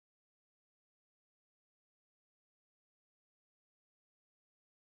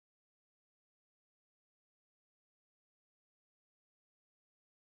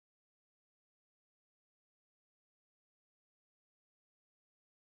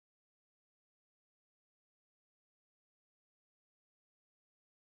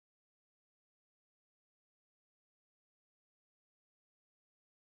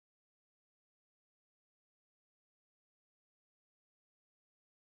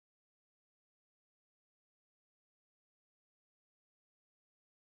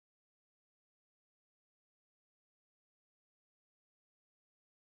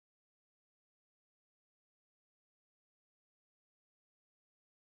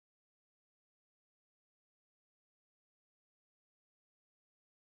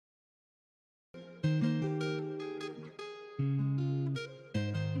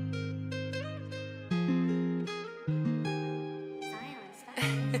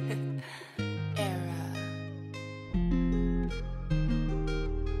Era.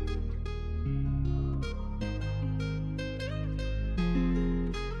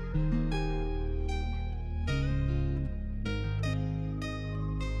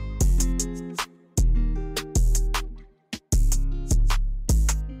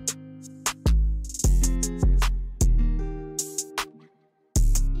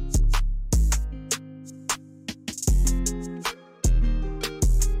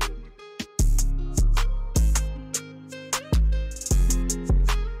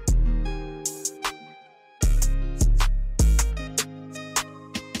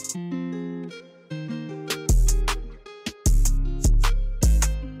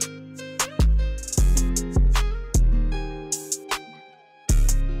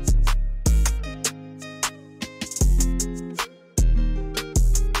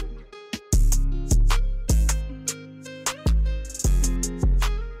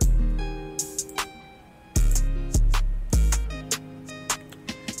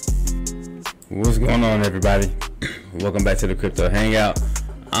 What's going on, everybody? Welcome back to the Crypto Hangout.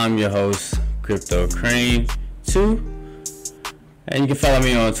 I'm your host, Crypto Crane 2, and you can follow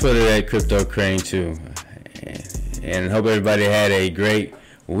me on Twitter at Crypto Crane 2. And hope everybody had a great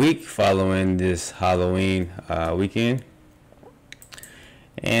week following this Halloween weekend.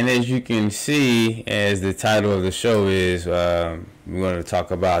 And as you can see, as the title of the show is, we're going to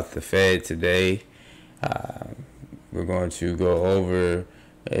talk about the Fed today. We're going to go over,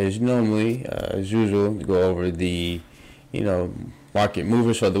 as usual, go over the, market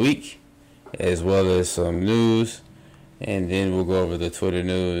movers for the week, as well as some news, and then we'll go over the Twitter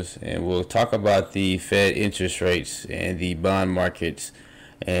news, and we'll talk about the Fed interest rates and the bond markets,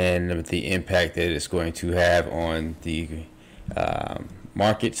 and the impact that it's going to have on the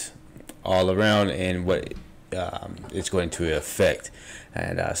markets all around, and what it's going to affect.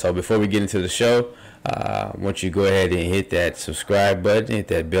 And so before we get into the show, I want you to go ahead and hit that subscribe button, hit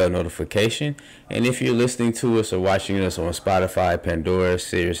that bell notification. And if you're listening to us or watching us on Spotify, Pandora,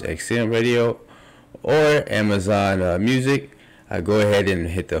 Sirius XM Radio, or Amazon Music, go ahead and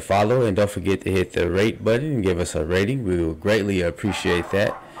hit the follow. And don't forget to hit the rate button and give us a rating. We will greatly appreciate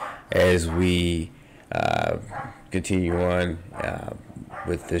that as we continue on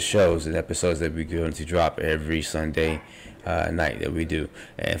with the shows and episodes that we're going to drop every Sunday night that we do.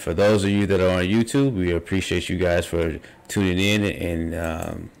 And for those of you that are on YouTube, we appreciate you guys for tuning in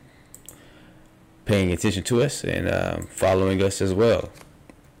and paying attention to us and following us as well.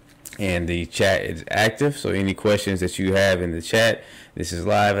 And the chat is active, so any questions that you have in the chat, this is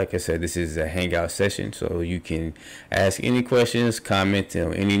live. Like I said, this is a hangout session, so you can ask any questions, comment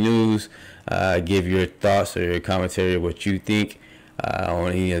on any news, give your thoughts or your commentary, what you think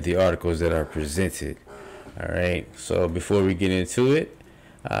on any of the articles that are presented. All right, so before we get into it,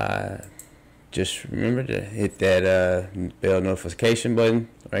 just remember to hit that bell notification button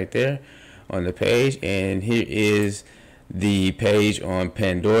right there on the page. And here is the page on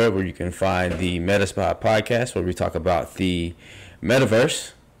Pandora where you can find the Metaspot podcast, where we talk about the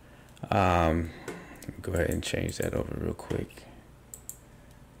metaverse. Go ahead and change that over real quick.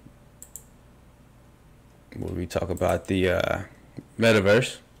 Where we talk about the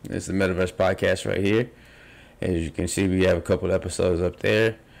metaverse. It's the Metaverse podcast right here. As you can see, we have a couple episodes up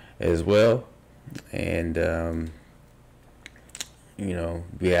there as well. And,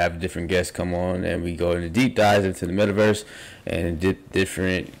 we have different guests come on, and we go into deep dives into the metaverse and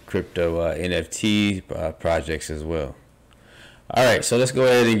different crypto NFT projects as well. All right, so let's go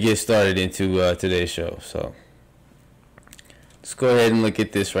ahead and get started into today's show. So let's go ahead and look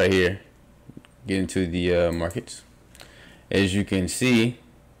at this right here. Get into the markets. As you can see,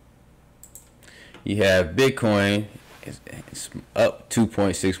 you have Bitcoin it's up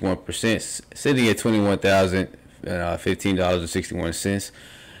 2.61%, sitting at $21,015.61.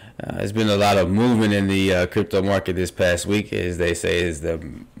 There's been a lot of movement in the crypto market this past week, as they say is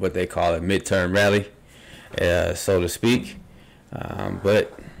what they call a midterm rally, so to speak.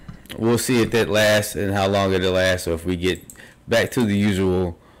 But we'll see if that lasts and how long it'll last, or if we get back to the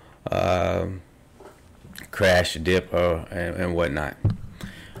usual crash, dip, and whatnot.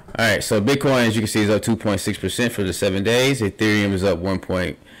 All right, so Bitcoin, as you can see, is up 2.6% for the 7 days. Ethereum is up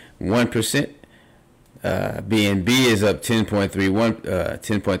 1.1%. BNB is up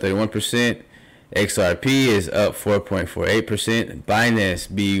 10.31%. XRP is up 4.48%. Binance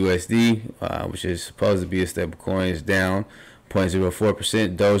BUSD, which is supposed to be a stable coin, is down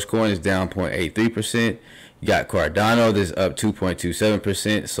 0.04%. Dogecoin is down 0.83%. You got Cardano that's up 2.27%.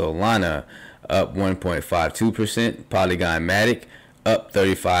 Solana up 1.52%. Polygon Matic up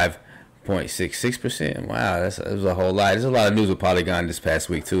 35 0.66%. Wow, that was a whole lot. There's a lot of news with Polygon this past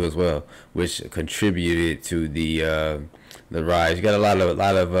week too, as well, which contributed to the rise. You got a lot of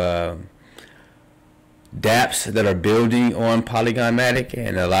dApps that are building on Polygon Matic,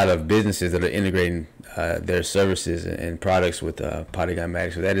 and a lot of businesses that are integrating their services and products with Polygon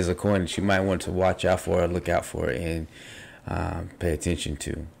Matic. So that is a coin that you might want to watch out for, look out for, and pay attention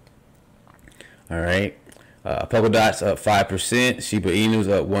to. All right. Polkadot's up 5%. Shiba Inu's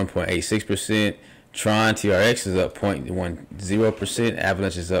up 1.86%. Tron TRX is up 0.10%.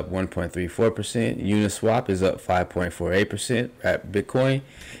 Avalanche is up 1.34%. Uniswap is up 5.48%. Bitcoin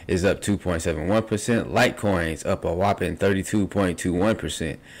is up 2.71%. Litecoin's up a whopping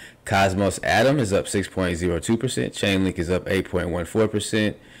 32.21%. Cosmos Atom is up 6.02%. Chainlink is up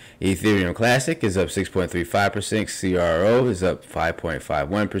 8.14%. Ethereum Classic is up 6.35%. CRO is up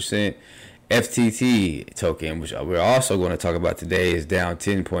 5.51%. FTT token, which we're also going to talk about today, is down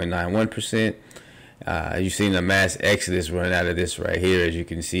 10.91%. You've seen a mass exodus run out of this right here. As you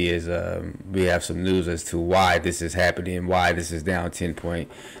can see, is we have some news as to why this is happening, why this is down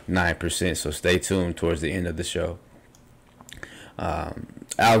 10.9%. So stay tuned towards the end of the show.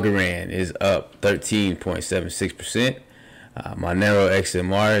 Algorand is up 13.76%. Monero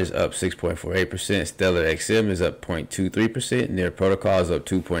XMR is up 6.48%. Stellar XM is up 0.23%. Near Protocol is up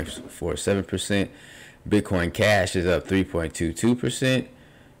 2.47%. Bitcoin Cash is up 3.22%.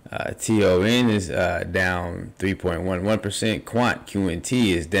 TON is down 3.11%. Quant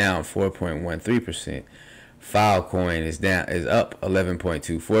QNT is down 4.13%. Filecoin is up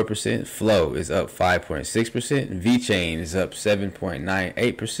 11.24%. Flow is up 5.6%. VeChain is up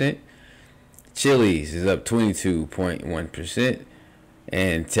 7.98%. Chiliz is up 22.1%.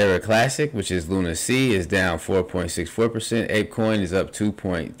 And Terra Classic, which is Luna C, is down 4.64%. ApeCoin is up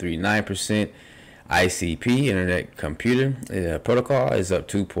 2.39%. ICP, Internet Computer Protocol, is up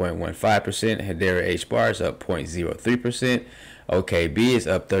 2.15%. Hedera HBAR is up 0.03%. OKB is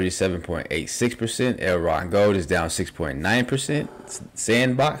up 37.86%. Elrond Gold is down 6.9%.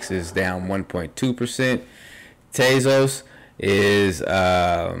 Sandbox is down 1.2%. Tezos is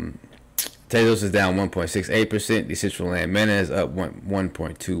down 1.68%. Decentraland Mana is up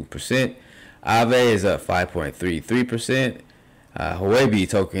 1.2%. Aave is up 5.33%. Huobi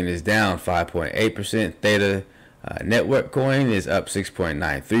token is down 5.8%. Theta Network coin is up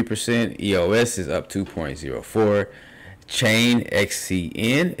 6.93%. EOS is up 2.04%. Chain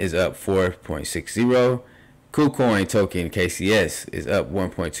XCN is up 4.60%. KuCoin token KCS is up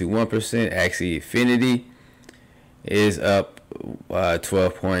 1.21%. Axie Infinity is up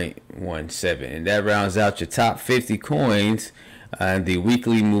 12.17%. And that rounds out your top 50 coins and the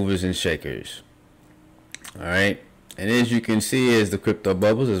weekly movers and shakers. All right. And as you can see, is the crypto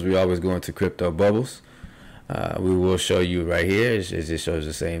bubbles, as we always go into crypto bubbles. We will show you right here. It just shows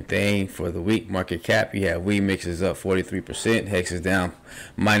the same thing for the week. Market cap, you have WeMix is up 43%. Hex is down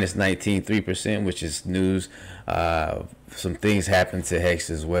minus 19.3%, which is news. Some things happened to Hex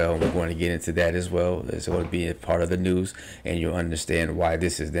as well. We're going to get into that as well. It's going to be a part of the news, and you'll understand why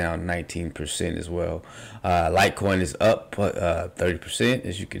this is down 19% as well. Litecoin is up 30%,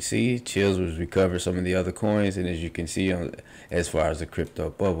 as you can see. Chills was recovered some of the other coins, and as you can see, as far as the crypto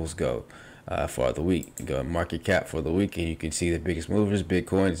bubbles go. For the week, go market cap for the week, and you can see the biggest movers.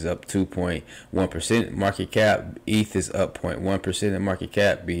 Bitcoin is up 2.1% market cap. ETH is up 0.1% in market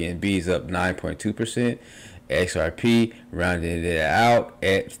cap. BNB is up 9.2%. XRP rounded it out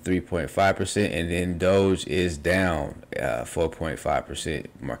at 3.5%, and then Doge is down 4.5%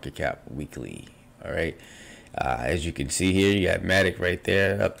 market cap weekly. All right, as you can see here, you got Matic right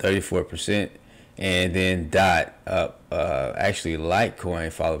there up 34%. And then DOT up, actually Litecoin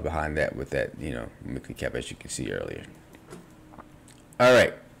followed behind that with that, weekly cap, as you can see earlier. All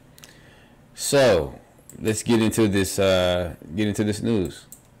right, so let's get into this news.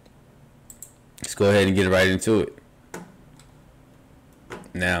 Let's go ahead and get right into it.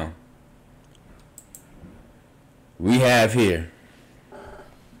 Now, we have here,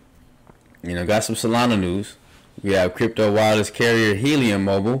 got some Solana news. We have crypto wireless carrier Helium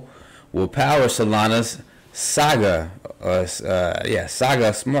Mobile will power Solana's Saga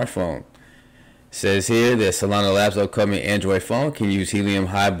smartphone. Says here that Solana Labs' upcoming Android phone can use Helium's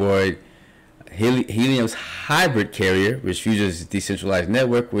hybrid carrier, which fuses decentralized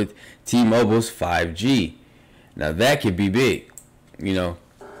network with T-Mobile's 5G. Now that could be big,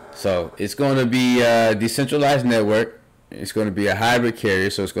 So it's going to be a decentralized network. It's going to be a hybrid carrier,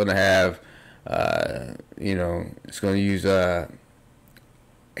 so it's going to have, it's going to use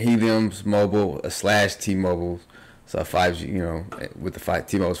Helium's mobile / T-Mobile, so 5G, with the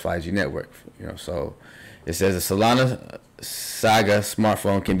T-Mobile's 5G network, So It says the Solana Saga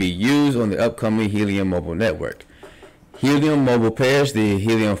smartphone can be used on the upcoming Helium mobile network. Helium Mobile pairs the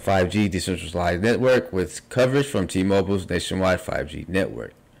Helium 5G decentralized network with coverage from T-Mobile's nationwide 5G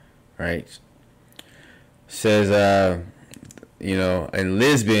network. Right? Says, in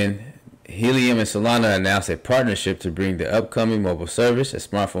Lisbon, Helium and Solana announced a partnership to bring the upcoming mobile service, a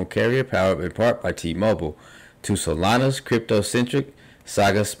smartphone carrier powered in part by T-Mobile, to Solana's crypto-centric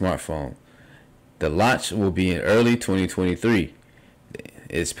Saga smartphone. The launch will be in early 2023.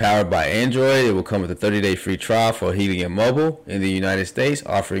 It's powered by Android. It will come with a 30-day free trial for Helium Mobile in the United States,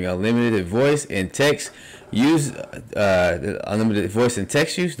 offering unlimited voice and text use. Unlimited voice and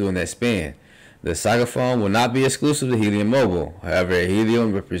text use during that span. The Saga phone will not be exclusive to Helium Mobile. However, a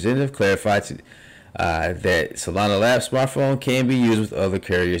Helium representative clarified that Solana Labs smartphone can be used with other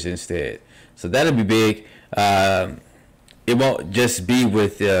carriers instead. So that'll be big. It won't just be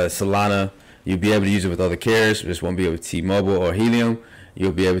with Solana. You'll be able to use it with other carriers. It just won't be with T-Mobile or Helium.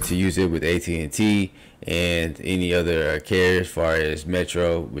 You'll be able to use it with AT&T and any other carrier as far as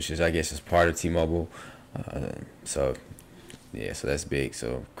Metro, which is, I guess, is part of T-Mobile. So that's big.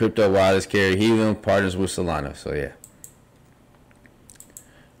 So crypto wireless carrier Helium partners with Solana. So yeah.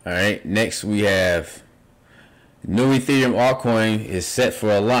 All right. Next we have new Ethereum altcoin is set for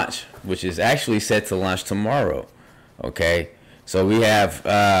a launch, which is actually set to launch tomorrow. Okay. So we have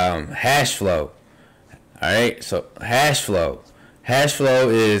Hashflow. All right. So Hashflow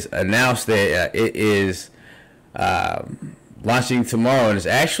is announced that it is launching tomorrow, and it's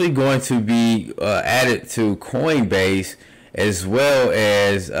actually going to be added to Coinbase as well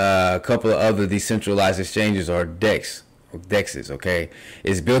as a couple of other decentralized exchanges or DEXs. Okay,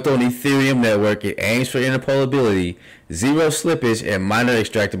 it's built on Ethereum network. It aims for interpolability, zero slippage, and minor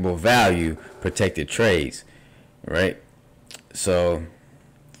extractable value protected trades. Right. So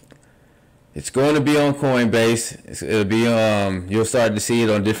it's going to be on Coinbase. It'll be you'll start to see it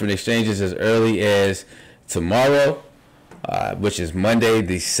on different exchanges as early as tomorrow, which is Monday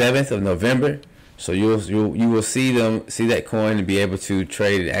the 7th of November. So you will see that coin and be able to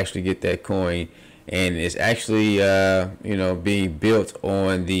trade and actually get that coin. And it's actually being built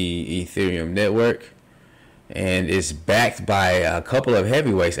on the Ethereum network, and it's backed by a couple of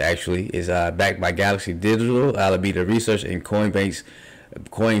heavyweights. Actually, is backed by Galaxy Digital, Alameda Research, and Coinbase's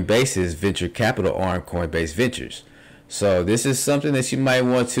venture capital arm, Coinbase Ventures. So this is something that you might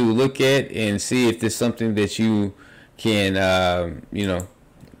want to look at and see if there's something that you can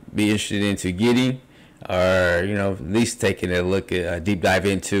be interested into getting, or at least taking a look at a deep dive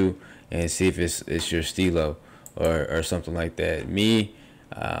into and see if it's your stilo or something like that. Me,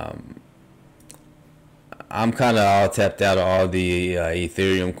 I'm kind of all tapped out of all the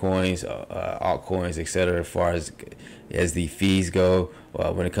Ethereum coins, altcoins, etc. As far as the fees go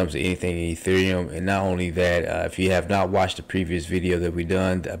when it comes to anything in Ethereum. And not only that, if you have not watched the previous video that we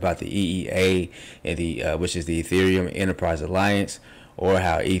done about the EEA and which is the Ethereum Enterprise Alliance, or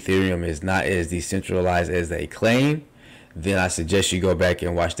how Ethereum is not as decentralized as they claim, then I suggest you go back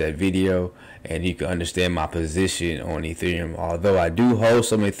and watch that video, and you can understand my position on Ethereum. Although I do hold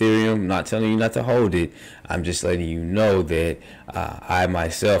some Ethereum, I'm not telling you not to hold it. I'm just letting you know that I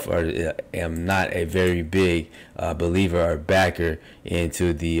myself am not a very big believer or backer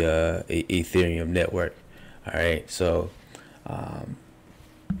into the Ethereum network. All right, so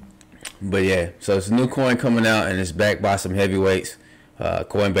but yeah, so it's a new coin coming out, and it's backed by some heavyweights,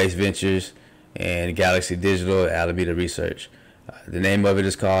 Coinbase Ventures and Galaxy Digital, Alameda Research. The name of it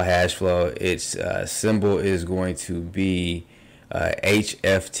is called Hashflow. Its symbol is going to be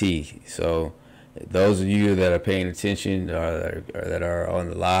HFT. So those of you that are paying attention or that are on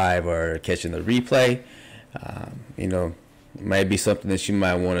the live or catching the replay, might be something that you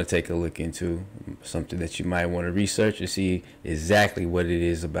might want to take a look into, something that you might want to research and see exactly what it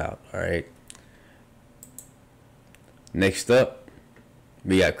is about. All right. Next up,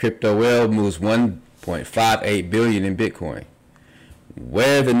 we got Crypto Well moves 1.58 billion in Bitcoin.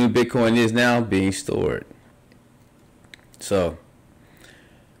 Where the new Bitcoin is now being stored. So,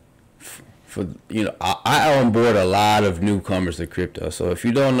 I onboard a lot of newcomers to crypto. So if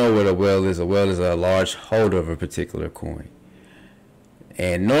you don't know what a whale is a large holder of a particular coin.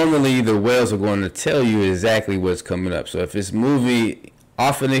 And normally the whales are going to tell you exactly what's coming up. So if it's moving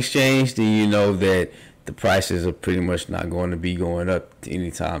off an exchange, then you know that the prices are pretty much not going to be going up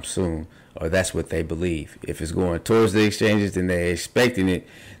anytime soon, or that's what they believe. If it's going towards the exchanges, then they're expecting it.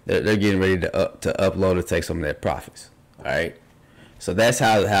 They're getting ready to upload or take some of their profits. All right, so that's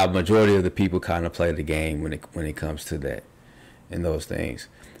how majority of the people kind of play the game when it comes to that and those things.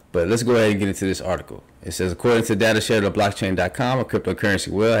 But let's go ahead and get into this article. It says, according to data shared on blockchain.com, a cryptocurrency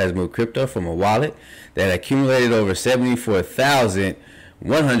whale has moved crypto from a wallet that accumulated over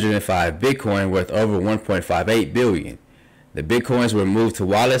 74,105 Bitcoin worth over 1.58 billion. The Bitcoins were moved to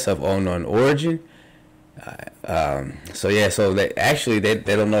wallets of unknown origin. So they actually they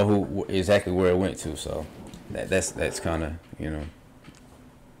don't know who exactly where it went to. So that's kind of,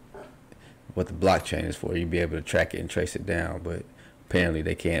 what the blockchain is for. You'd be able to track it and trace it down, but apparently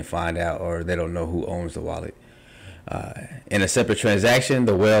they can't find out, or they don't know who owns the wallet. In a separate transaction,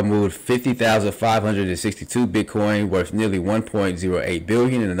 the whale moved 50,562 Bitcoin worth nearly 1.08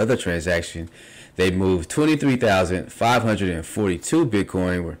 billion. In another transaction, they moved 23,542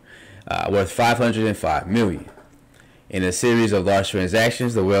 Bitcoin worth 505 million. In a series of large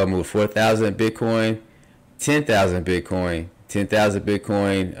transactions, the whale moved 4,000 Bitcoin, 10,000 Bitcoin, 10,000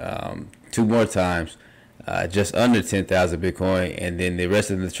 Bitcoin, two more times, just under 10,000 Bitcoin, and then the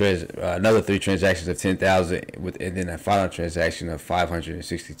rest of the another 3 transactions of 10,000, and then a final transaction of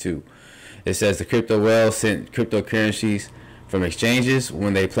 562. It says the crypto whale sent cryptocurrencies from exchanges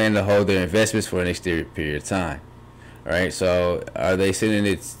when they plan to hold their investments for an extended period of time. All right, so are they sending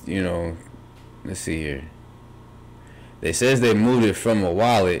it? Let's see here. They says they moved it from a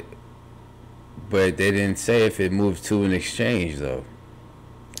wallet, but they didn't say if it moved to an exchange though.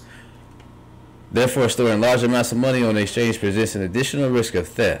 Therefore, storing large amounts of money on the exchange presents an additional risk of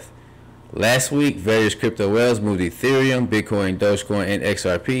theft. Last week, various crypto whales moved Ethereum, Bitcoin, Dogecoin, and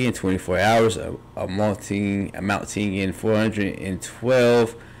XRP in 24 hours, amounting in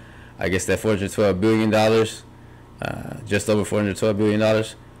 412. I guess that $412 billion, just over $412 billion.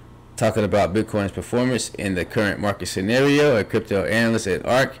 Talking about Bitcoin's performance in the current market scenario, a crypto analyst at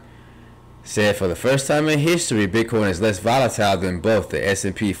ARK said, for the first time in history, Bitcoin is less volatile than both the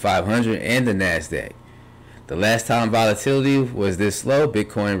S&P 500 and the NASDAQ. The last time volatility was this low,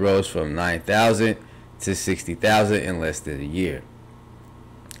 Bitcoin rose from 9,000 to 60,000 in less than a year.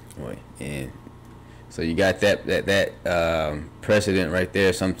 And so you got that precedent right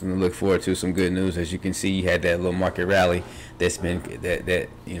there, something to look forward to, some good news. As you can see, you had that little market rally that's been that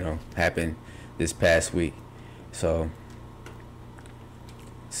happened this past week. So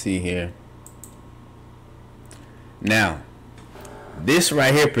see here. Now, this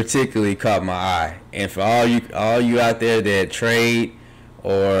right here particularly caught my eye, and for all you out there that trade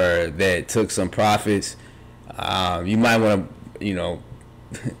or that took some profits, you might want to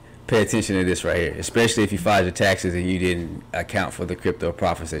pay attention to this right here, especially if you filed your taxes and you didn't account for the crypto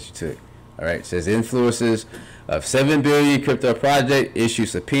profits that you took. All right, it says influencers of 7 billion crypto project issue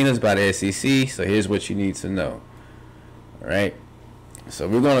subpoenas by the SEC. So here's what you need to know. All right, so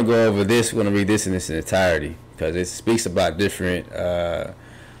we're going to go over this. We're going to read this in its entirety, because it speaks about different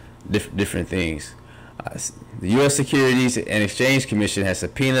things. The U.S. Securities and Exchange Commission has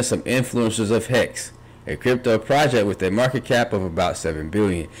subpoenaed some influencers of Hex, a crypto project with a market cap of about $7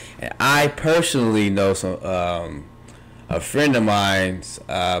 billion. And I personally know a friend of mine's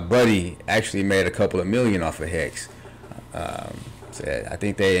buddy actually made a couple of million off of Hex. So I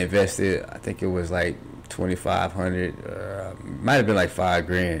think they invested, I think it was like $2,500, might have been like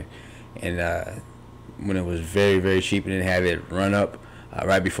 $5,000, and when it was very, very cheap, and then had it run up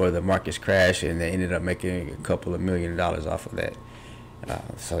right before the markets crashed, and they ended up making a couple of $1 million off of that.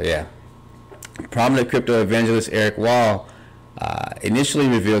 So yeah, prominent crypto evangelist Eric Wall initially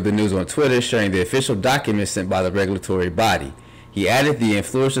revealed the news on Twitter, sharing the official documents sent by the regulatory body. He added the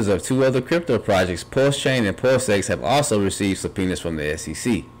influencers of 2 other crypto projects, PulseChain and PulseX, have also received subpoenas from the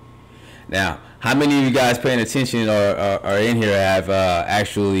SEC. Now, how many of you guys paying attention or are in here have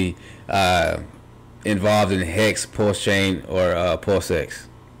actually involved in Hex, PulseChain, or PulseX?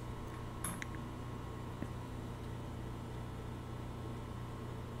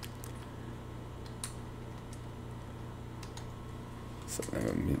 So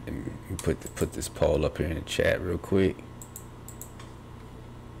let me put this poll up here in the chat real quick.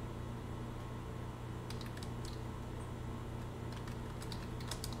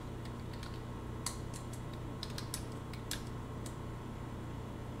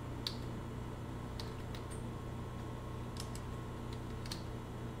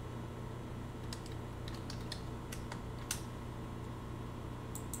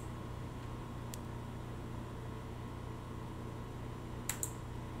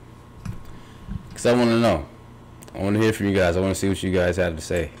 Because I want to know. I want to hear from you guys. I want to see what you guys have to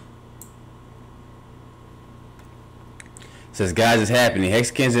say. It says, guys, it's happening.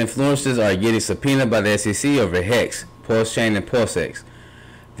 Hexkin's influencers are getting subpoenaed by the SEC over Hex, PulseChain, and PulseX.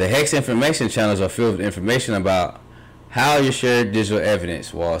 The Hex information channels are filled with information about how you share digital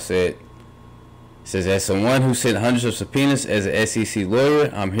evidence, Wall said. It says, as someone who sent hundreds of subpoenas as an SEC lawyer,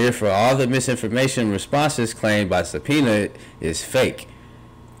 I'm here for all the misinformation responses claimed by subpoena is fake.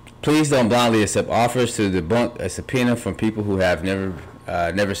 Please don't blindly accept offers to debunk a subpoena from people who have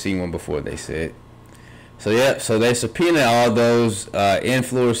never seen one before, they said. So yeah, so they subpoena all those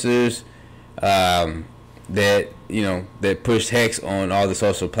influencers that that pushed hex on all the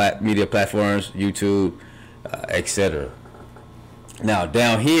social media platforms, YouTube, etc. Now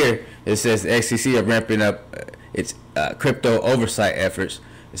down here it says the SEC are ramping up its crypto oversight efforts.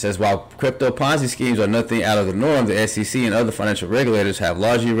 It says while crypto Ponzi schemes are nothing out of the norm, the SEC and other financial regulators have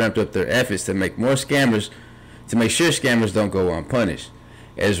largely ramped up their efforts to make sure scammers don't go unpunished.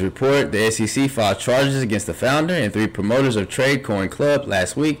 As reported, the SEC filed charges against the founder and 3 promoters of TradeCoin Club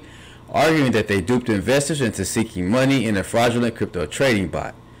last week, arguing that they duped investors into seeking money in a fraudulent crypto trading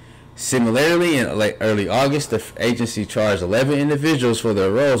bot. Similarly, in early August, the agency charged 11 individuals for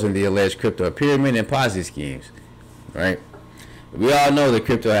their roles in the alleged crypto pyramid and Ponzi schemes. Right? We all know that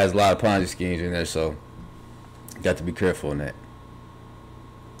crypto has a lot of Ponzi schemes in there, so you got to be careful on that.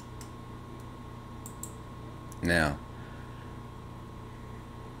 Now,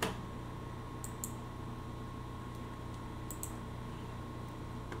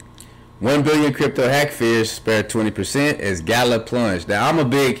 $1 billion crypto hack fears spared 20% as Gala plunged. Now, I'm a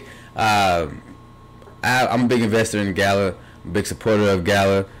big investor in Gala, a big supporter of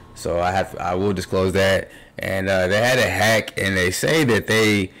Gala, so I will disclose that. And they had a hack, and they say that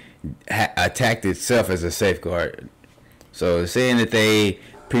they attacked itself as a safeguard. So saying that they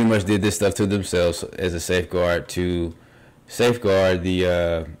pretty much did this stuff to themselves as a safeguard to safeguard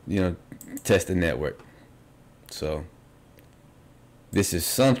the tested network. So this is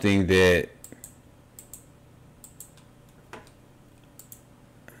something that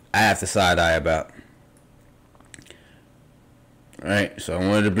I have to side eye about. All right, so I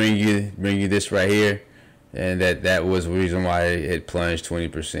wanted to bring you this right here. And that was the reason why it plunged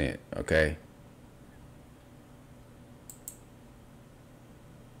 20%. Okay.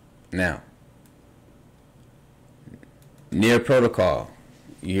 Now, Near Protocol.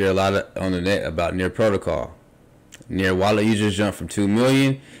 You hear a lot on the net about Near Protocol. Near wallet users jumped from 2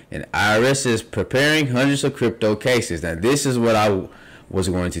 million, and IRS is preparing hundreds of crypto cases. Now, this is what I was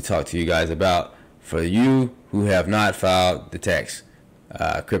going to talk to you guys about for you who have not filed the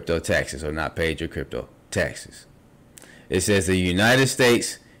crypto taxes, or not paid your crypto taxes. It says the United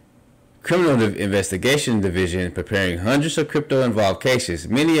States Criminal Investigation Division preparing hundreds of crypto-involved cases,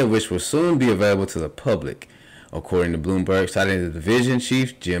 many of which will soon be available to the public, according to Bloomberg, citing the division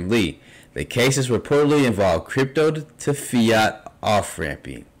chief Jim Lee. The cases reportedly involve crypto to fiat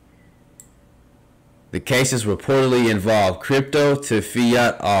off-ramping. The cases reportedly involve crypto to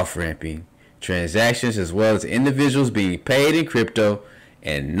fiat off-ramping transactions, as well as individuals being paid in crypto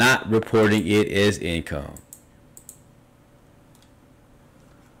and not reporting it as income.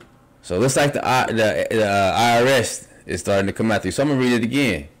 So it looks like the IRS is starting to come out through. So I'm going to read it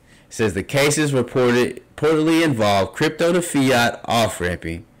again. It says the cases reportedly involve crypto to fiat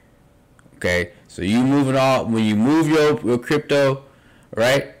off-ramping. Okay, so when you move your crypto,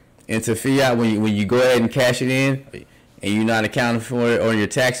 right, into fiat, when you go ahead and cash it in, and you're not accounting for it on your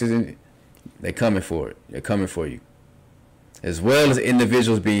taxes, they're coming for it. They're coming for you. As well as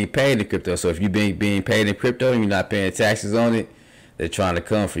individuals being paid in crypto. So if you're being paid in crypto and you're not paying taxes on it, they're trying to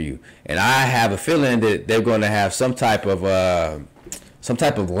come for you. And I have a feeling that they're going to have some type of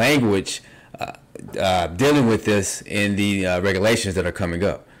language dealing with this in the regulations that are coming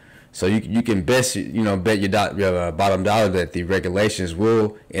up. So you can bet your bottom dollar that the regulations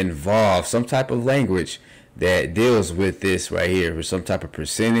will involve some type of language that deals with this right here, with some type of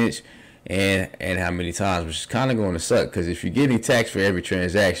percentage and how many times, which is kind of going to suck, because if you're getting taxed for every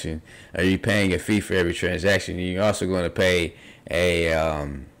transaction, or you're paying a fee for every transaction, you're also going to pay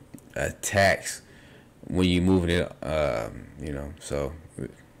a tax when you're moving it, so,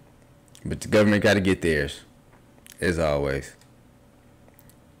 but the government got to get theirs, as always.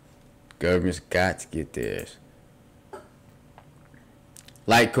 Government's got to get theirs.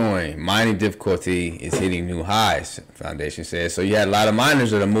 Litecoin mining difficulty is hitting new highs, Foundation says. So you had a lot of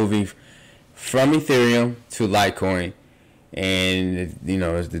miners that are moving from Ethereum to Litecoin, and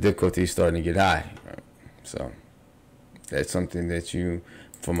the difficulty is starting to get high. So that's something that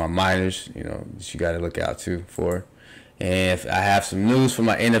for my miners, that you got to look out for. And if I have some news for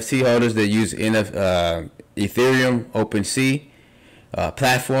my NFT holders that use Ethereum OpenSea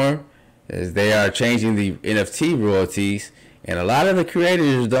platform, as they are changing the NFT royalties. And a lot of the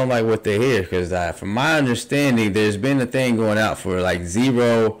creators don't like what they hear, because from my understanding, there's been a thing going out for like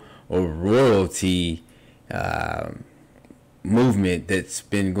zero or royalty movement that's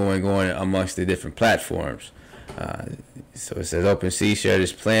been going on amongst the different platforms. So it says OpenSea shared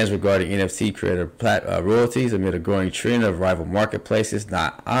its plans regarding NFT creator royalties amid a growing trend of rival marketplaces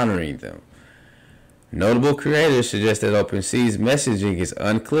not honoring them. Notable creators suggest that OpenSea's messaging is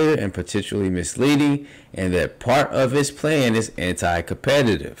unclear and potentially misleading, and that part of its plan is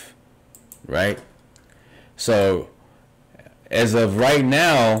anti-competitive. Right? So, as of right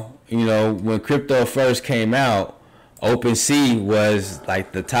now, when crypto first came out, OpenSea was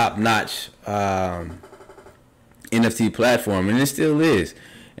like the top-notch NFT platform, and it still is.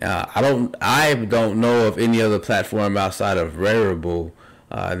 I don't know of any other platform outside of Rarible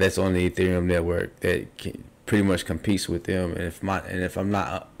that's on the Ethereum network that pretty much competes with them. And if I'm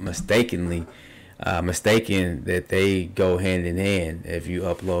not mistaken, that they go hand in hand. If you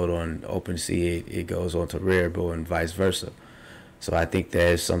upload on OpenSea, it goes on to Rarible and vice versa. So I think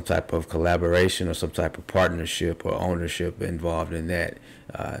there's some type of collaboration or some type of partnership or ownership involved in that.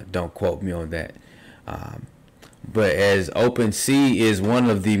 Don't quote me on that. But as OpenSea is one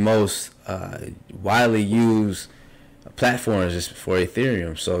of the most widely used platforms for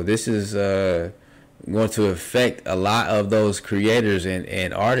Ethereum, so this is going to affect a lot of those creators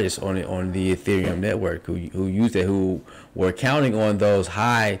and artists on the Ethereum network who use it, who were counting on those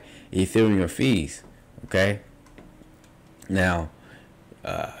high Ethereum fees. Okay. Now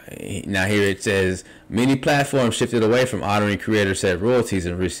here it says many platforms shifted away from honoring creator-set royalties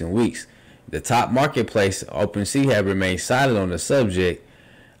in recent weeks. The top marketplace, OpenSea, have remained silent on the subject,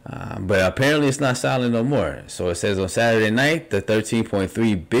 but apparently it's not silent no more. So it says on Saturday night, the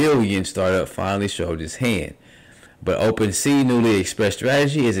 13.3 billion startup finally showed its hand. But OpenSea newly expressed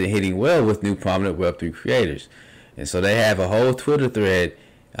strategy isn't hitting well with new prominent Web3 creators. And so they have a whole Twitter thread,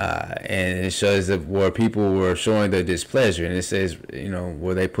 and it shows that where people were showing their displeasure. And it says,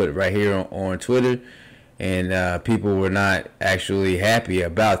 where they put it right here on Twitter, and people were not actually happy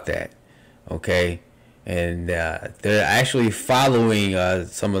about that. Okay, and they're actually following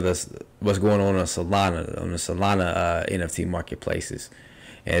some of what's going on the Solana NFT marketplaces.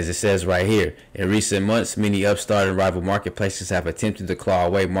 As it says right here, in recent months, many upstart and rival marketplaces have attempted to claw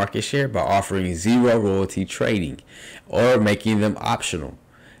away market share by offering zero royalty trading or making them optional.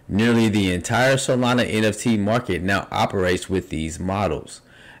 Nearly the entire Solana NFT market now operates with these models.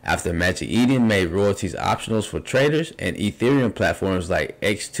 After Magic Eden made royalties optional for traders, and Ethereum platforms like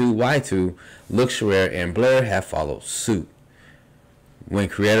X2Y2, LooksRare, and Blur have followed suit. When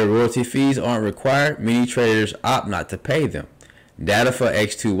creator royalty fees aren't required, many traders opt not to pay them. Data for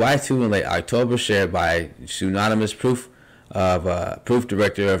X2Y2 in late October, shared by pseudonymous proof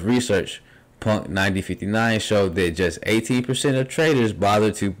director of research Punk9059, showed that just 18% of traders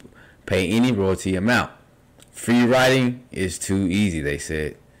bothered to pay any royalty amount. Free riding is too easy, they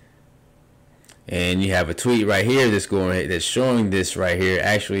said. And you have a tweet right here that's showing this right here.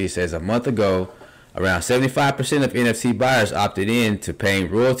 Actually, it says a month ago, around 75% of NFT buyers opted in to paying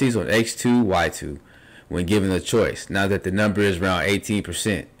royalties on X2Y2 when given the choice. Now that the number is around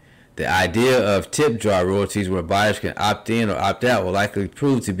 18%. The idea of tip jar royalties where buyers can opt in or opt out will likely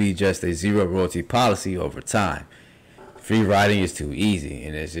prove to be just a zero royalty policy over time. Free riding is too easy,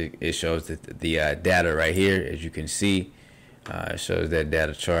 and it shows the data right here. As you can see, it shows that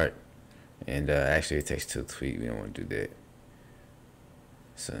data chart. And actually, it takes to tweet. We don't want to do that.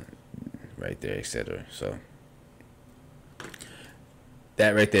 So, right there, etc. So,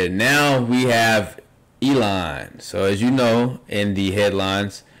 that right there. Now we have Elon. So, as you know, in the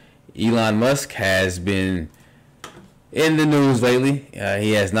headlines, Elon Musk has been in the news lately.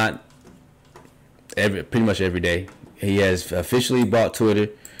 He has not pretty much every day. He has officially bought Twitter,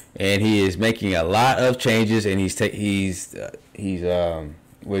 and he is making a lot of changes. And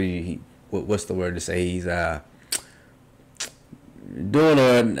what's the word to say? He's doing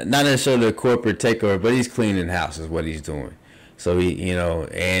not necessarily a corporate takeover, but he's cleaning house is what he's doing. So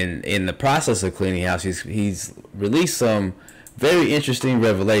and in the process of cleaning house, he's released some very interesting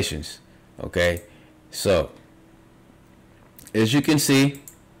revelations. Okay, so as you can see,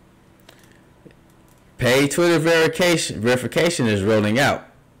 paid Twitter verification is rolling out,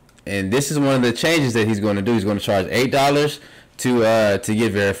 and this is one of the changes that he's going to do. He's going to charge $8 to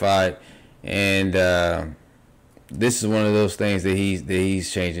get verified. And this is one of those things that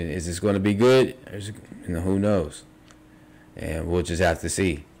he's changing. Is this going to be good? Who knows? And we'll just have to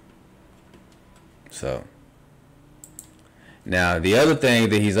see. So now the other thing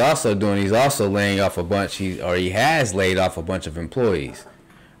that he's also doing, he's also laying off he has laid off a bunch of employees,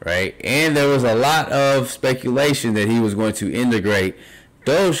 right? And there was a lot of speculation that he was going to integrate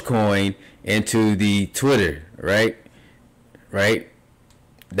Dogecoin into the Twitter, right?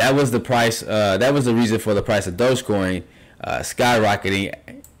 That was the price. That was the reason for the price of Dogecoin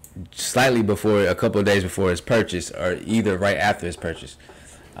skyrocketing slightly before, a couple of days before his purchase, or either right after his purchase.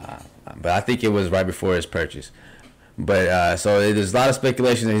 But I think it was right before his purchase. But so there's a lot of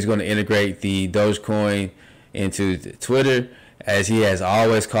speculation that he's going to integrate the Dogecoin into Twitter, as he has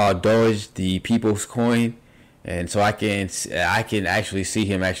always called Doge the people's coin, and so I can actually see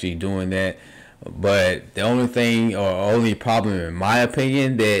him actually doing that. But the only thing, or only problem in my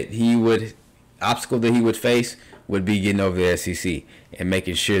opinion, obstacle that he would face would be getting over the SEC and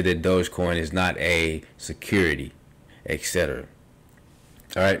making sure that Dogecoin is not a security, etc.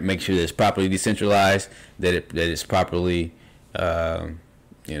 All right, make sure that it's properly decentralized, that it's properly, under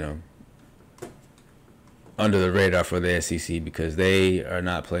the radar for the SEC, because they are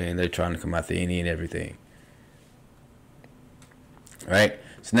not playing. They're trying to come after any and everything. All right,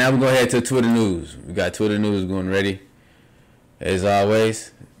 so now we're going to head to Twitter news. We got Twitter news going ready. As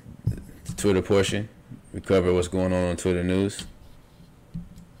always, the Twitter portion. We cover what's going on Twitter news.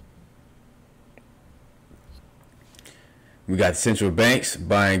 We got central banks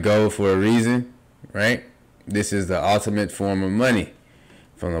buying gold for a reason, right? This is the ultimate form of money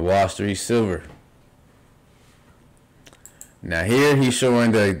from the Wall Street Silver. Now here he's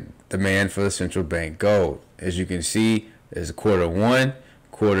showing the demand for the central bank gold. As you can see, there's quarter one,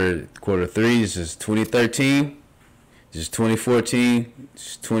 quarter three. This is 2013. This is 2014. This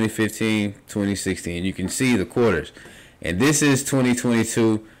is 2015, 2016. You can see the quarters, and this is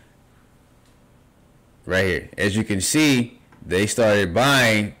 2022 right here. As you can see, they started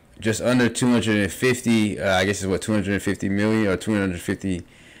buying just under 250. I guess it's what, 250 million or 250.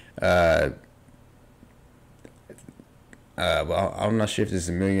 Well, I'm not sure if this is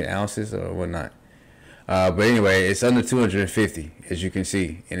a million ounces or whatnot. But anyway, it's under 250, as you can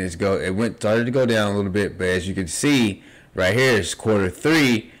see, and it started to go down a little bit. But as you can see right here, it's quarter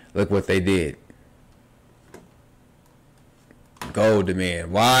three. Look what they did. Gold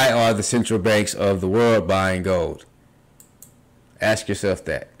demand. Why are the central banks of the world buying gold? Ask yourself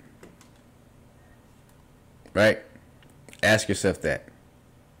that. Right? Ask yourself that.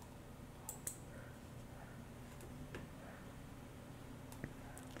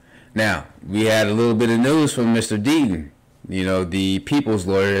 Now, we had a little bit of news from Mr. Deaton, the people's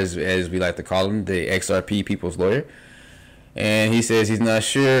lawyer, as we like to call him, the XRP people's lawyer. And he says he's not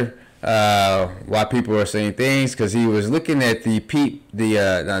sure why people are saying things, because he was looking at the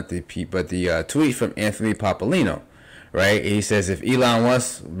tweet from Anthony Papolino, right? He says if Elon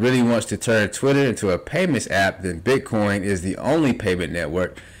really wants to turn Twitter into a payments app, then Bitcoin is the only payment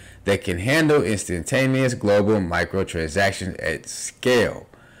network that can handle instantaneous global microtransactions at scale.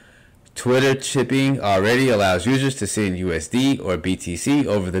 Twitter chipping already allows users to send USD or BTC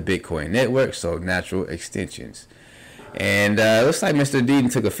over the Bitcoin network, so natural extensions. And it looks like Mr.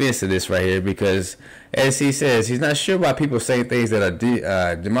 Deaton took offense to this right here, because, as he says, he's not sure why people are saying things that are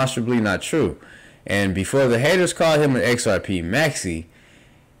demonstrably not true. And before the haters called him an XRP maxi,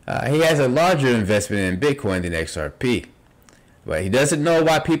 he has a larger investment in Bitcoin than XRP. But he doesn't know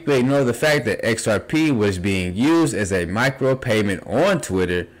why people ignore the fact that XRP was being used as a micropayment on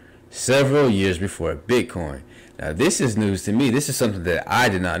Twitter several years before Bitcoin. Now, this is news to me. This is something that I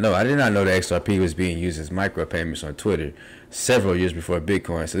did not know. I did not know that XRP was being used as micropayments on Twitter several years before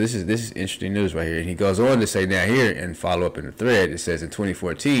Bitcoin. So this is interesting news right here. And he goes on to say now here, and follow up in the thread, it says in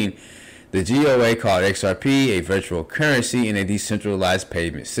 2014, the GOA called XRP a virtual currency in a decentralized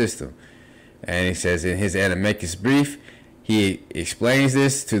payment system. And he says in his amicus brief, he explains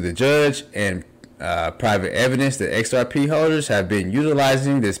this to the judge and private evidence that XRP holders have been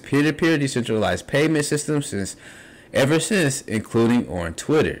utilizing this peer-to-peer decentralized payment system ever since, including on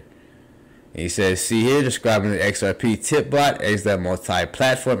Twitter. And he says, see here, describing the XRP tip bot as the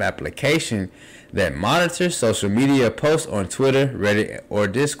multi-platform application that monitors social media posts on Twitter, Reddit, or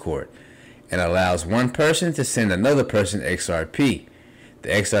Discord, and allows one person to send another person XRP. The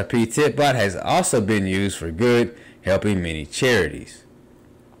XRP tip bot has also been used for good, helping many charities.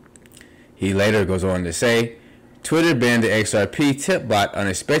 He later goes on to say, Twitter banned the XRP tip bot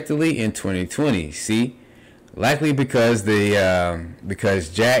unexpectedly in 2020. See, likely because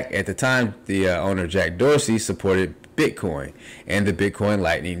Jack, at the time, the owner Jack Dorsey, supported Bitcoin and the Bitcoin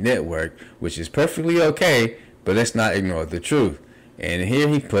Lightning Network, which is perfectly okay, but let's not ignore the truth. And here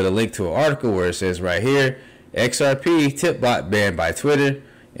he put a link to an article where it says right here, XRP tip bot banned by Twitter,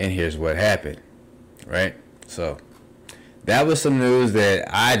 and here's what happened. Right? So that was some news that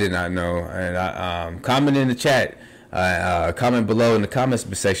I did not know. And I comment in the chat, comment below in the comments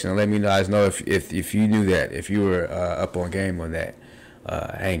section, and let me guys know if you knew that, if you were up on game on that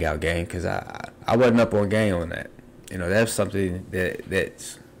hangout game, because I wasn't up on game on that. That's something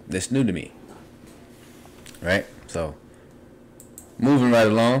that's new to me. Right? So moving right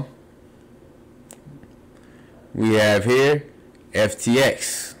along, we have here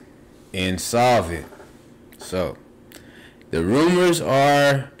FTX insolvent. So the rumors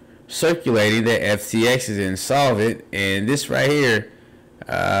are circulating that FTX is insolvent, and this right here,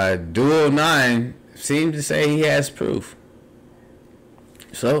 Dual 9 seems to say he has proof.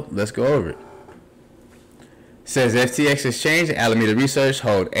 So let's go over it. It says FTX Exchange and Alameda Research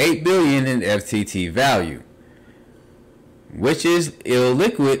hold $8 billion in FTT value, which is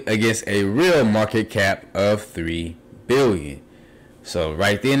illiquid against a real market cap of $3 billion. So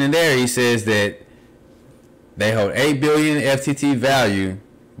right then and there, he says that they hold $8 billion in FTT value,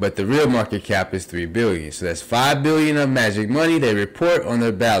 but the real market cap is $3 billion. So that's $5 billion of magic money they report on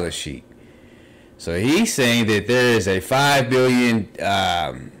their balance sheet. So he's saying that there is a $5 billion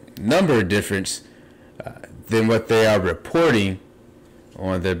number difference than what they are reporting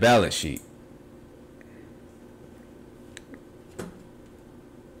on their balance sheet.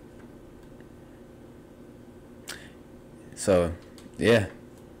 So, yeah,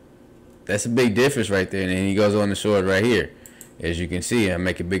 that's a big difference right there. And then he goes on to show it right here. As you can see, I'll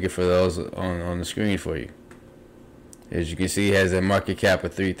make it bigger for those on the screen for you. As you can see, it has a market cap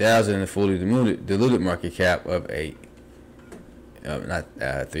of 3,000 and a fully diluted market cap of 3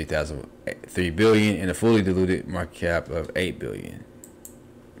 billion and a fully diluted market cap of 8 billion.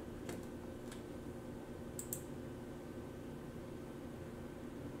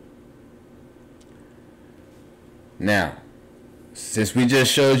 Now, since we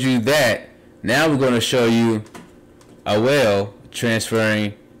just showed you that, now we're going to show you a whale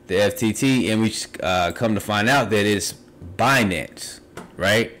transferring the FTT, and we come to find out that it's Binance,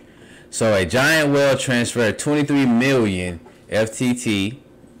 right? So a giant whale transferred 23 million FTT,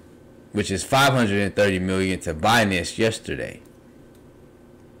 which is 530 million, to Binance yesterday,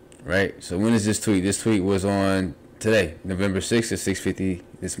 right? So when is this tweet? This tweet was on today, November 6th at 6:50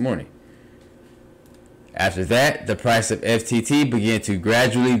 this morning. After that, the price of FTT began to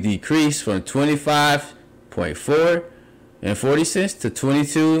gradually decrease from 25.4 and 40 cents to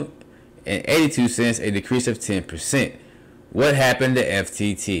 22 and 82 cents, a decrease of 10%. What happened to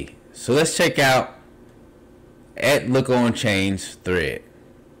FTT? So let's check out at Look On Change thread.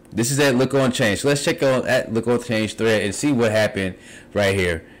 This is at Look On Change. So let's check out at Look On Change thread and see what happened right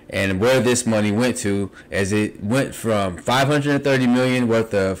here and where this money went to, as it went from 530 million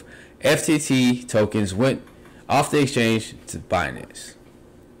worth of FTT tokens went off the exchange to Binance.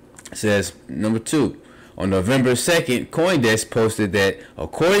 It says number 2. On November 2nd, CoinDesk posted that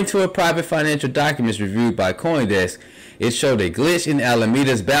according to a private financial documents reviewed by CoinDesk, it showed a glitch in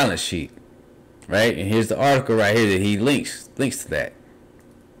Alameda's balance sheet. Right? And here's the article right here that he links to that.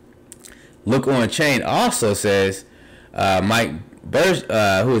 Look On Chain also says Mike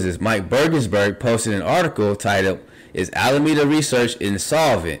Bergensberg posted an article titled "Is Alameda Research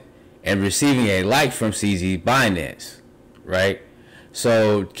Insolvent?" and receiving a like from CZ Binance, right?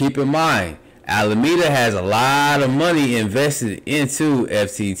 So keep in mind, Alameda has a lot of money invested into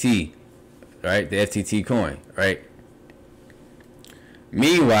FTT, right? The FTT coin, right?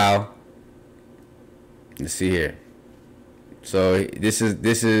 Meanwhile, let's see here. So this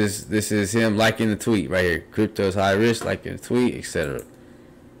is him liking the tweet right here. Crypto's high risk, liking the tweet, etc.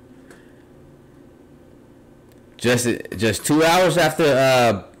 Just 2 hours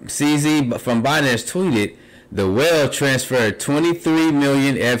after CZ from Binance tweeted, the whale transferred 23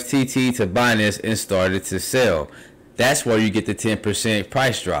 million FTT to Binance and started to sell. That's where you get the 10%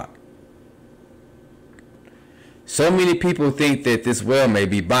 price drop. So many people think that this whale may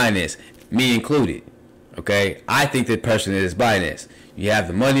be Binance, me included. Okay, I think that person is Binance. You have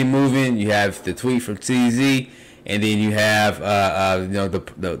the money moving, you have the tweet from CZ, and then you have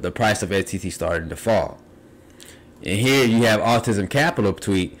the price of FTT starting to fall. And here you have Autism Capital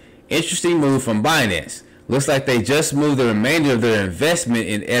tweet. Interesting move from Binance. Looks like they just moved the remainder of their investment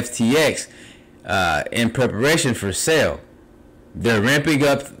in FTX in preparation for sale. They're ramping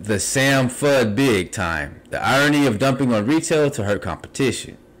up the Sam FUD big time. The irony of dumping on retail to hurt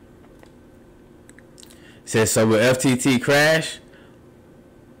competition. Says, so will FTT crash?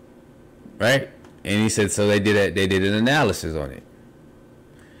 Right? And he said, so they did an analysis on it.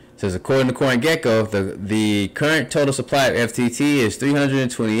 Says, according to CoinGecko, the current total supply of FTT is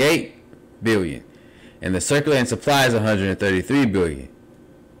 328 billion, and the circulating supply is 133 billion.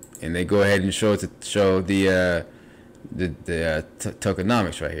 And they go ahead and show the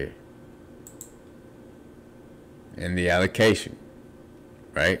tokenomics right here, and the allocation,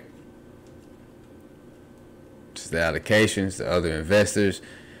 right? Just the allocations, the other investors,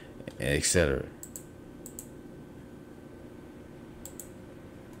 etc.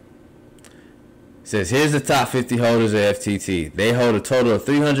 says here's the top 50 holders of FTT. They hold a total of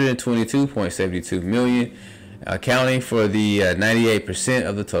 322.72 million, accounting for the 98%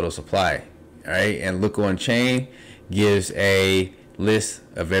 of the total supply. All right, and Look On Chain gives a list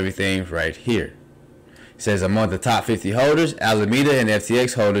of everything right here. It says among the top 50 holders, Alameda and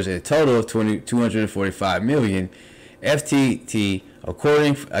FTX holders a total of 245 million. FTT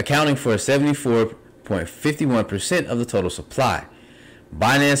accounting for 74.51% of the total supply.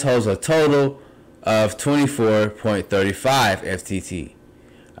 Binance holds a total of 24.35 FTT,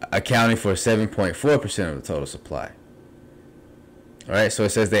 accounting for 7.4% of the total supply. All right, so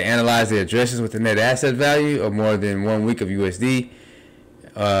it says they analyzed the addresses with the net asset value of more than 1 week of USD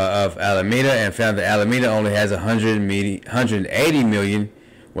of Alameda and found that Alameda only has 180 million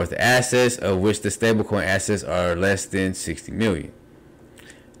worth of assets, of which the stablecoin assets are less than 60 million.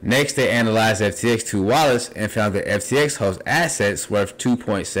 Next, they analyzed FTX 2 wallets and found that FTX holds assets worth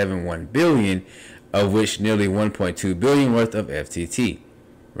 2.71 billion, of which nearly 1.2 billion worth of FTT.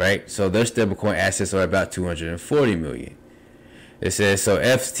 Right, so their stablecoin assets are about 240 million. It says so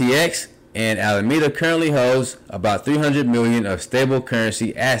FTX and Alameda currently holds about 300 million of stable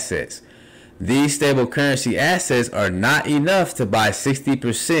currency assets. These stable currency assets are not enough to buy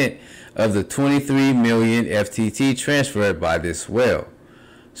 60% of the 23 million FTT transferred by this whale.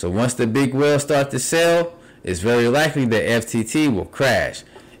 So once the big whales start to sell, it's very likely that FTT will crash.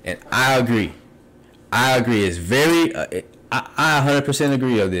 And I agree. It's very, I 100%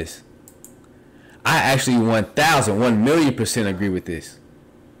 agree on this. I actually 1,000,000% agree with this.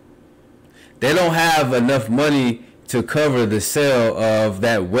 They don't have enough money to cover the sale of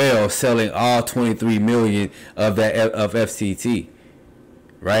that whale selling all 23 million of FTT,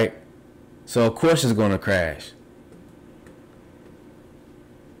 right? So of course it's going to crash.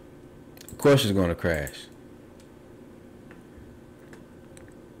 Of course it's going to crash.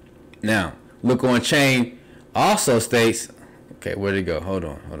 Now, Look On Chain also states, okay, where'd it go? Hold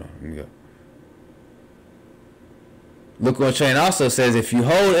on, let me go. Look On Chain also says if you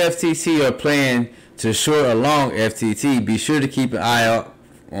hold FTT or plan to short or long FTT, be sure to keep an eye out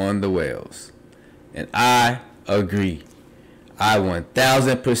on the whales. And I agree. I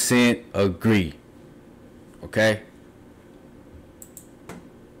 1,000% agree. Okay?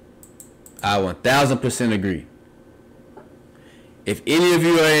 I 1,000% agree. If any of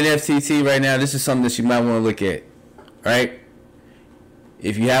you are in FTT right now, this is something that you might want to look at. Right?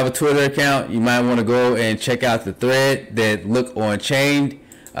 If you have a Twitter account, you might want to go and check out the thread that Look On Chain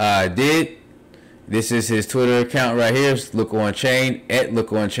did. This is his Twitter account right here. It's Look On Chain, at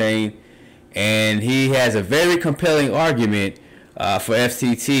Look On Chain. And he has a very compelling argument for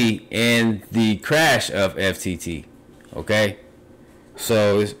FTT and the crash of FTT. Okay?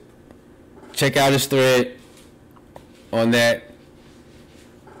 So check out his thread on that.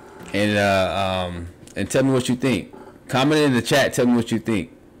 And tell me what you think. Comment in the chat. Tell me what you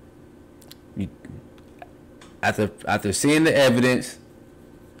think. After seeing the evidence,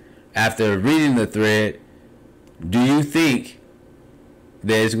 after reading the thread, do you think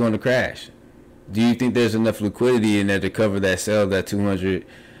that it's going to crash? Do you think there's enough liquidity in there to cover that sale of that 200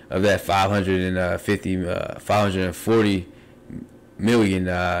 of that 540 million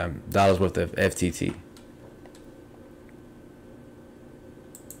dollars worth of FTT?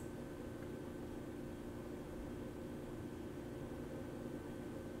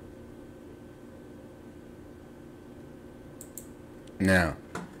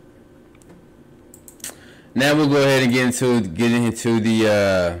 Now we'll go ahead and get into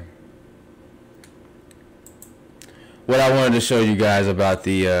the what I wanted to show you guys about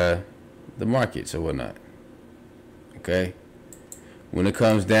the markets or whatnot. Okay, when it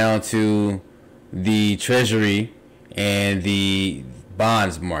comes down to the treasury and the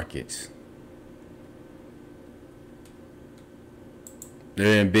bonds markets,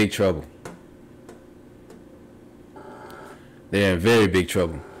 they're in big trouble. They're in very big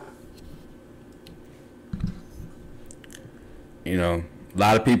trouble. You know, a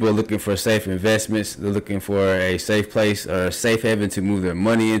lot of people are looking for safe investments. They're looking for a safe place or a safe haven to move their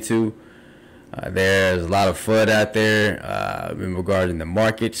money into. There's a lot of FUD out there in regarding the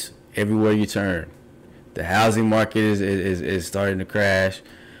markets. Everywhere you turn, the housing market is starting to crash.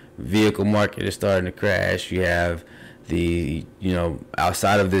 Vehicle market is starting to crash. You have the, you know,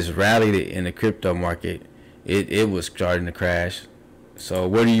 outside of this rally in the crypto market, it was starting to crash. So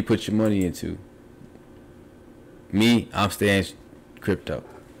where do you put your money into? Me, I'm staying crypto.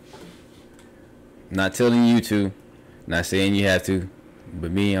 Not telling you to, not saying you have to,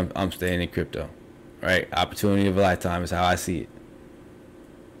 but me, I'm staying in crypto. Right? Opportunity of a lifetime is how I see it.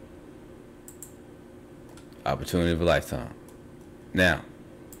 Opportunity of a lifetime. Now,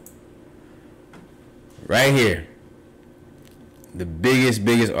 right here. The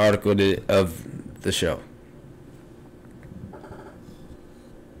biggest article of the show.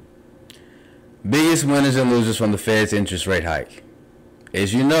 Biggest winners and losers from the Fed's interest rate hike.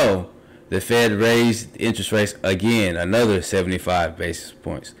 As you know, the Fed raised interest rates again, another 75 basis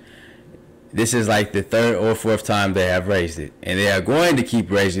points. This is like the third or fourth time they have raised it. And they are going to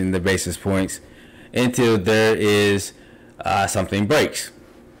keep raising the basis points until there is something breaks.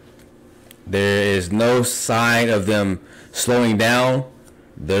 There is no sign of them slowing down.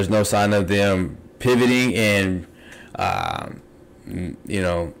 There's no sign of them pivoting and,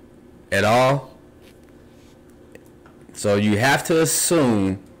 at all. So you have to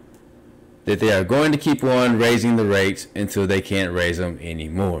assume that they are going to keep on raising the rates until they can't raise them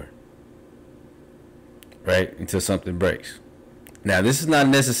anymore. Right? Until something breaks. Now, this is not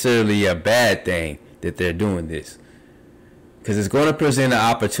necessarily a bad thing that they're doing this, because it's going to present an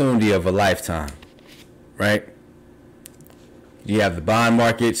opportunity of a lifetime. Right? You have the bond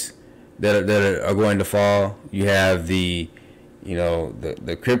markets that are going to fall. You have the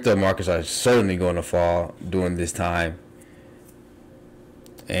crypto markets are certainly going to fall during this time.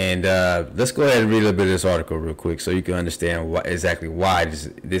 And let's go ahead and read a little bit of this article real quick so you can understand exactly why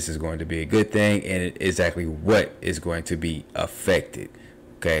this is going to be a good thing and exactly what is going to be affected.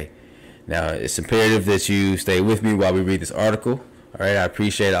 Okay. Now, it's imperative that you stay with me while we read this article. All right. I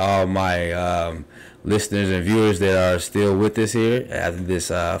appreciate all my listeners and viewers that are still with us here after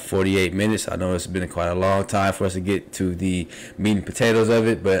this 48 minutes. I know it's been quite a long time for us to get to the meat and potatoes of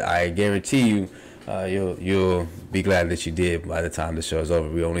it, but I guarantee you, you'll be glad that you did by the time the show is over.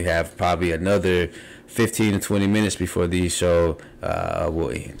 We only have probably another 15 to 20 minutes before the show will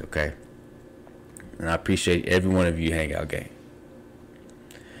end, okay? And I appreciate every one of you Hangout gang.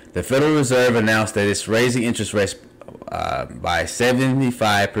 The Federal Reserve announced that it's raising interest rates by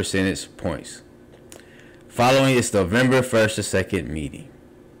 75 percentage points following its November 1st to 2nd meeting,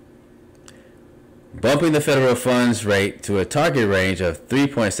 bumping the federal funds rate to a target range of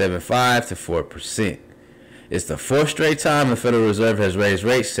 3.75 to 4%. It's the fourth straight time the Federal Reserve has raised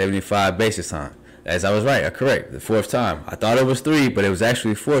rates 75 basis points. As I was right, correct, the fourth time. I thought it was three, but it was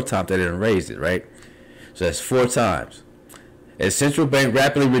actually fourth time they didn't raise it, right? So that's 4 times. As central bank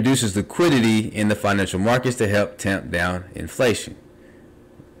rapidly reduces liquidity in the financial markets to help tamp down inflation.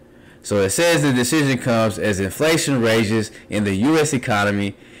 So it says the decision comes as inflation rages in the U.S.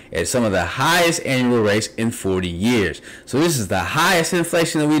 economy at some of the highest annual rates in 40 years. So this is the highest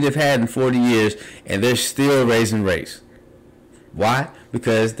inflation that we've had in 40 years, and they're still raising rates. Why?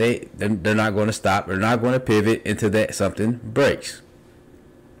 Because they're not going to stop. They're not going to pivot until that something breaks.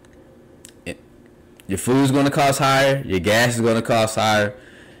 Your food's going to cost higher. Your gas is going to cost higher.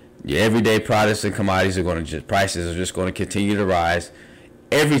 Your everyday products and commodities are going to prices are just going to continue to rise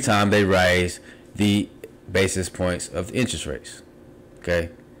every time they raise the basis points of the interest rates. Okay.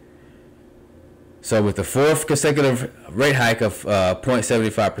 So with the fourth consecutive rate hike of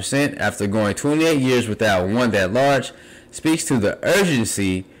 0.75% after going 28 years without one that large, speaks to the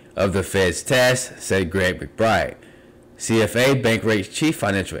urgency of the Fed's task, said Greg McBride, CFA Bank Rate's chief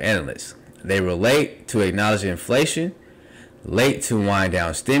financial analyst. They relate to acknowledging inflation, late to wind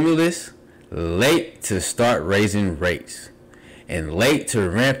down stimulus, late to start raising rates, and late to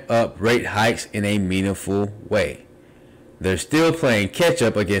ramp up rate hikes in a meaningful way. They're still playing catch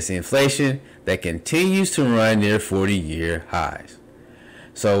up against the inflation that continues to run near 40-year highs.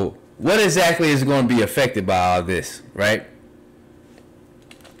 So what exactly is going to be affected by all this, right?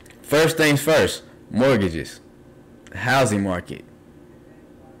 First things first, mortgages, housing market.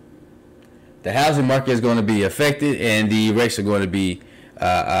 The housing market is going to be affected, and the rates are going to be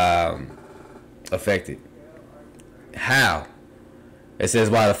affected. How? It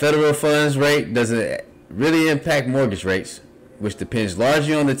says while the federal funds rate doesn't really impact mortgage rates, which depends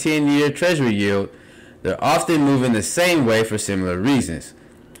largely on the 10-year Treasury yield, they're often moving the same way for similar reasons.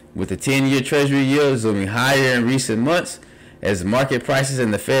 With the 10-year Treasury yield zooming higher in recent months, as market prices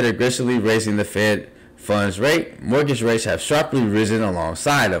and the Fed aggressively raising the Fed funds rate, mortgage rates have sharply risen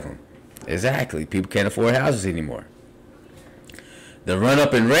alongside of them. Exactly. People can't afford houses anymore. The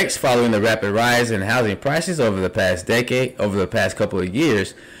run-up in rates following the rapid rise in housing prices over the past couple of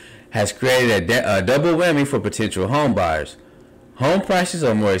years, has created a double whammy for potential home buyers. Home prices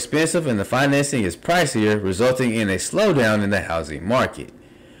are more expensive and the financing is pricier, resulting in a slowdown in the housing market.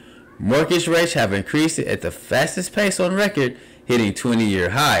 Mortgage rates have increased at the fastest pace on record, hitting 20-year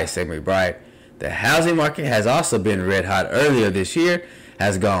highs, said McBride. The housing market has also been red hot earlier this year,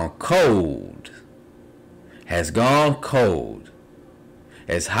 has gone cold. As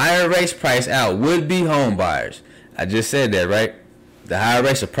higher rates price out would-be home buyers. I just said that, right? The higher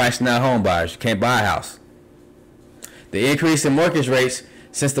rates are pricing out home buyers. You can't buy a house. The increase in mortgage rates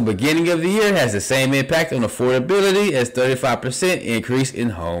since the beginning of the year has the same impact on affordability as 35% increase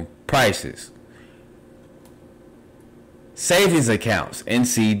in home prices. Savings accounts and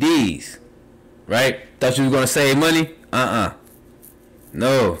CDs, right? Thought you was going to save money?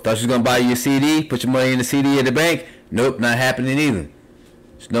 No. Thought you was going to buy your CD, put your money in the CD at the bank? Nope, not happening either.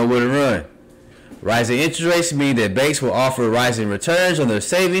 There's nowhere to run. Rising interest rates mean that banks will offer rising returns on their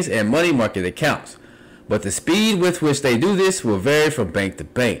savings and money market accounts. But the speed with which they do this will vary from bank to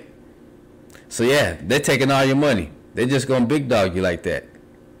bank. So yeah, they're taking all your money. They're just going to big dog you like that.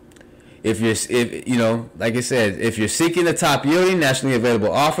 If like I said, if you're seeking the top yielding nationally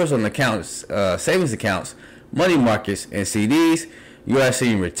available offers on accounts, savings accounts, money markets, and CDs, you are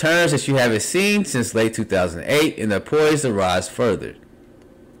seeing returns that you haven't seen since late 2008 and are poised to rise further.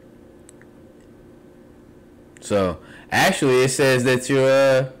 So actually, it says that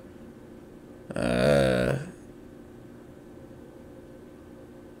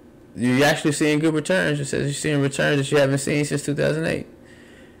you're actually seeing good returns. It says you're seeing returns that you haven't seen since 2008.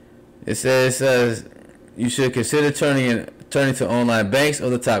 It says you should consider turning to online banks or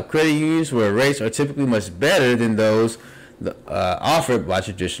the top credit unions where rates are typically much better than those offered by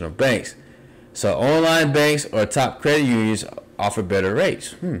traditional banks. So online banks or top credit unions offer better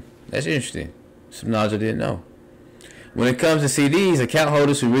rates. That's interesting. Some knowledge I didn't know. When it comes to CDs, account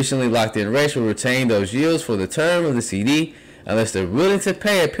holders who recently locked in rates will retain those yields for the term of the CD unless they're willing to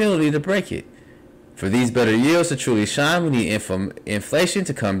pay a penalty to break it. For these better yields to truly shine, we need inflation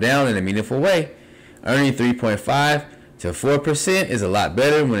to come down in a meaningful way. Earning 3.5 to 4% is a lot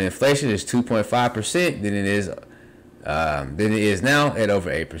better when inflation is 2.5% than it is now at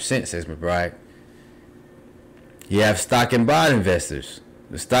over 8%, says McBride. You have stock and bond investors.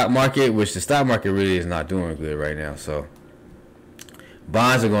 The stock market really is not doing good right now. So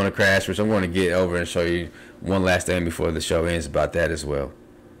bonds are going to crash, which I'm going to get over and show you one last thing before the show ends about that as well.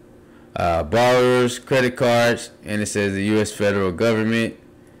 Borrowers, credit cards, and it says the U.S. federal government.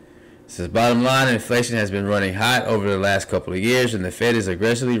 It says bottom line, inflation has been running hot over the last couple of years, and the Fed is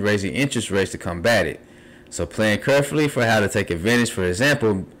aggressively raising interest rates to combat it. So plan carefully for how to take advantage, for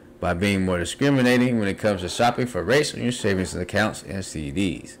example, by being more discriminating when it comes to shopping for rates on your savings accounts and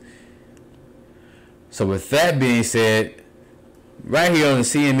CDs. So with that being said, right here on the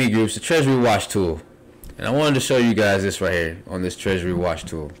CME Groups, the Treasury Watch tool. And I wanted to show you guys this right here on this Treasury Watch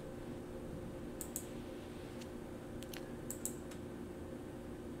tool.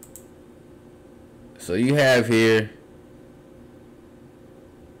 So you have here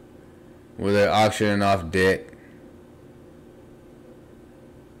where they're auctioning off debt.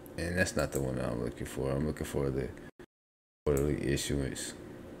 And that's not the one that I'm looking for. I'm looking for the quarterly issuance.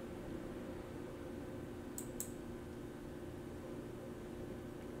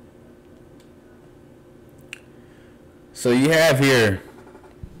 So you have here,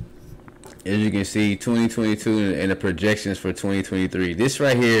 as you can see, 2022 and the projections for 2023. This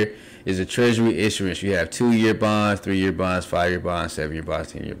right here is a Treasury issuance. You have 2-year bonds, 3-year bonds, 5-year bonds, 7-year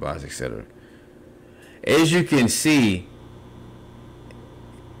bonds, 10-year bonds, etc. As you can see,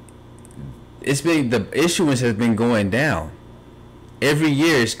 the issuance has been going down. Every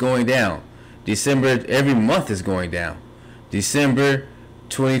year it's going down. December, every month is going down. December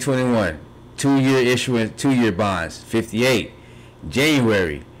 2021, 2-year issuance, 2-year bonds, 58.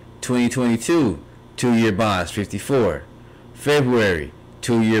 January 2022, 2-year bonds, 54. February,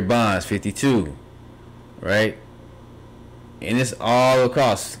 2-year bonds, 52. Right? And it's all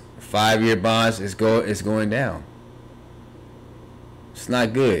across. 5-year bonds is going down. It's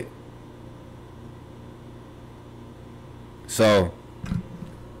not good. So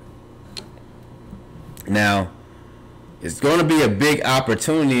now it's going to be a big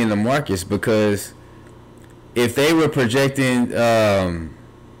opportunity in the markets, because if they were projecting, they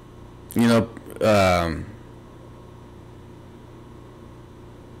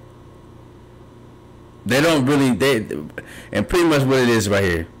don't really, and pretty much what it is right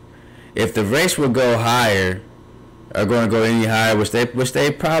here. If the rates will go higher, are going to go any higher, which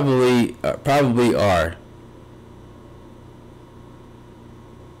they probably are.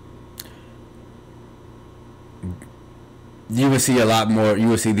 You will see a lot more. You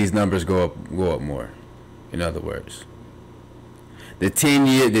will see these numbers go up more. In other words, the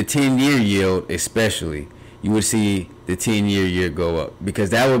 10-year yield, especially, you would see the 10-year yield go up, because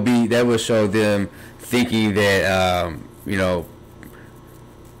that would show them thinking that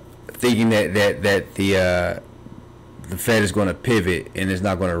the Fed is going to pivot and is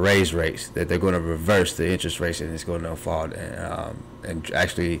not going to raise rates, that they're going to reverse the interest rates and it's going to fall and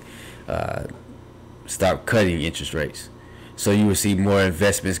actually stop cutting interest rates. So you will see more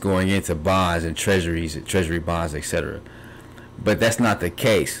investments going into bonds and treasury bonds, etc. But that's not the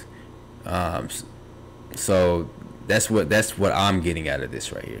case. So that's what I'm getting out of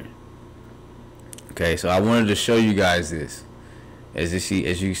this right here. Okay, so I wanted to show you guys this. As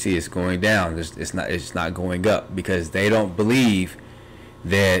you see, it's going down. It's not going up, because they don't believe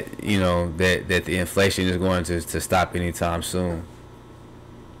that that the inflation is going to stop anytime soon.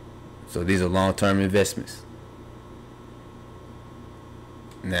 So these are long-term investments.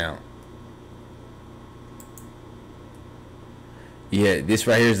 Now, yeah, this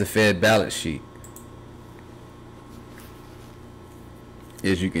right here is the Fed balance sheet.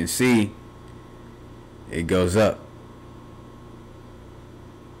 As you can see, it goes up.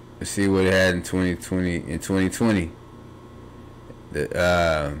 Let's see what it had in 2020. In 2020,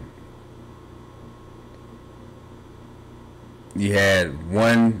 you had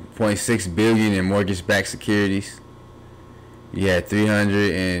 1.6 billion in mortgage-backed securities. You had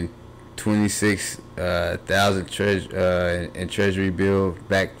 326,000 in treasury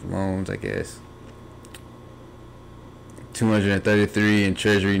bill-backed loans, I guess. 233 in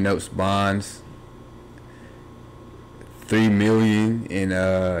treasury notes bonds. 3 million in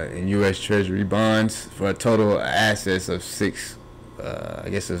U.S. Treasury bonds, for a total assets of I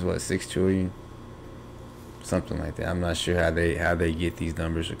guess it's 6 trillion, something like that. I'm not sure how they get these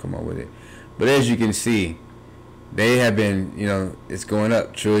numbers or come up with it, but as you can see, they have been, it's going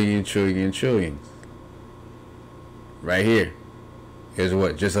up trillion. Right here, here's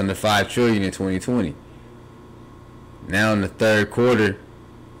just under 5 trillion in 2020. Now in the third quarter,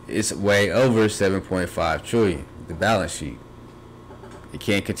 it's way over 7.5 trillion. The balance sheet. It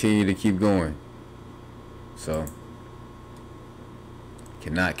can't continue to keep going. So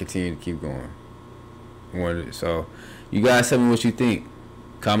cannot continue to keep going. So you guys tell me what you think.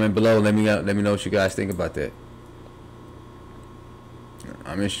 Comment below. Let me know what you guys think about that.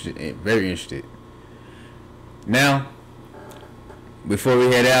 I'm interested, very interested. Now, before we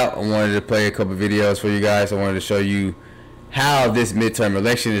head out, I wanted to play a couple videos for you guys. I wanted to show you how this midterm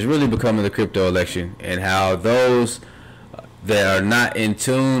election is really becoming the crypto election, and how those that are not in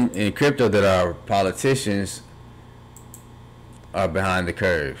tune in crypto, that are politicians, are behind the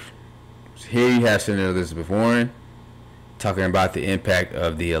curve. So here you have Senator Elizabeth Warren talking about the impact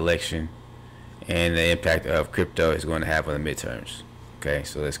of the election and the impact of crypto is going to have on the midterms. Okay,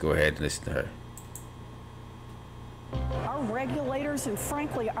 so let's go ahead and listen to her. Our regulators and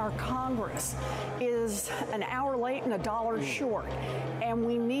frankly our Congress is an hour late and a dollar short, and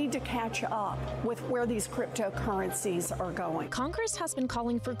we need to catch up with where these cryptocurrencies are going. Congress has been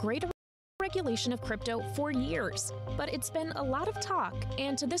calling for greater regulation of crypto for years, but it's been a lot of talk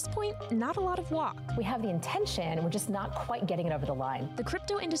and to this point, not a lot of walk. We have the intention, we're just not quite getting it over the line. The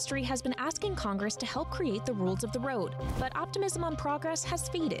crypto industry has been asking Congress to help create the rules of the road, but optimism on progress has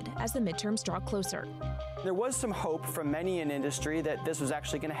faded as the midterms draw closer. There was some hope from many in industry that this was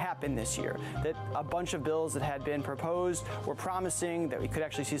actually going to happen this year, that a bunch of bills that had been proposed were promising, that we could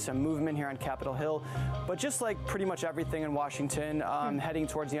actually see some movement here on Capitol Hill. But just like pretty much everything in Washington, heading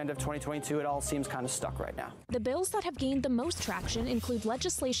towards the end of 2022, it all seems kind of stuck right now. The bills that have gained the most traction include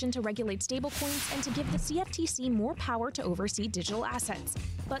legislation to regulate stablecoins and to give the CFTC more power to oversee digital assets.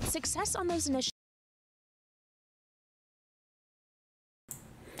 But success on those initiatives.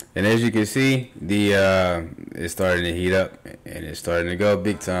 And as you can see, it's starting to heat up, and it's starting to go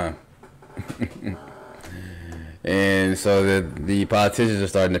big time. And so the politicians are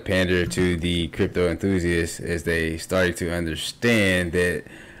starting to pander to the crypto enthusiasts, as they started to understand that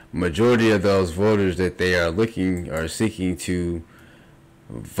majority of those voters that they are seeking to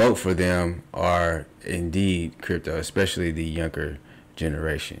vote for them are indeed crypto, especially the younger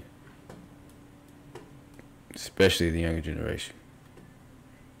generation.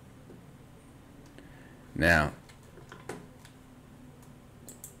 Now,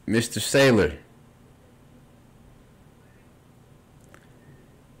 Mr. Saylor,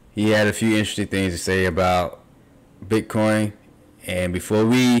 he had a few interesting things to say about Bitcoin. And before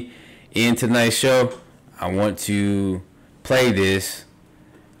we end tonight's show, I want to play this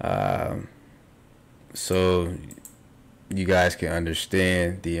so you guys can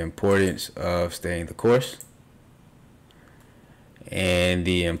understand the importance of staying the course and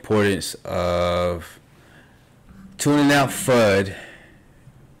the importance of tuning out FUD,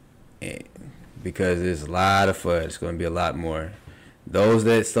 because there's a lot of FUD. It's going to be a lot more. Those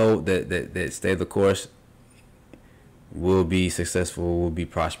that stay the course will be successful, will be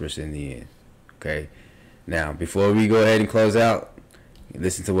prosperous in the end. Okay. Now, before we go ahead and close out,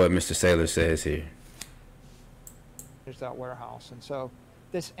 listen to what Mr. Saylor says here. There's that warehouse, and so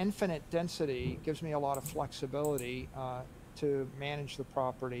this infinite density gives me a lot of flexibility to manage the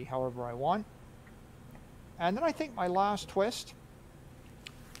property however I want. And then I think my last twist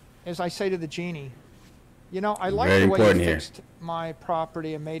is I say to the genie, you know, I like the way you fixed my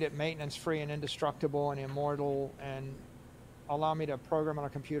property and made it maintenance-free and indestructible and immortal, and allow me to program on a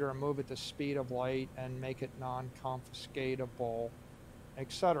computer and move at the speed of light and make it non-confiscatable,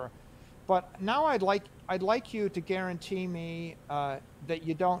 etc. But now I'd like you to guarantee me that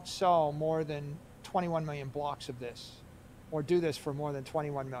you don't sell more than 21 million blocks of this, or do this for more than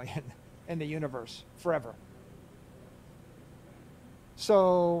 21 million in the universe forever.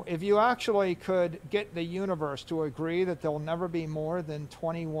 So if you actually could get the universe to agree that there'll never be more than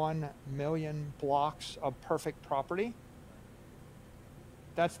 21 million blocks of perfect property,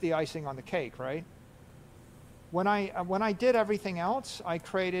 that's the icing on the cake, right? When I did everything else, I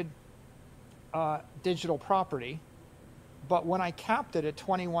created digital property, but when I capped it at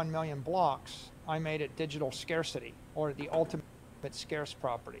 21 million blocks, I made it digital scarcity, or the ultimate scarce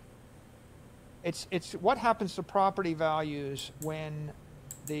property. It's what happens to property values when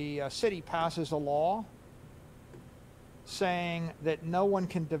the city passes a law saying that no one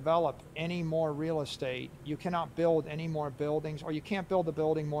can develop any more real estate. You cannot build any more buildings, or you can't build a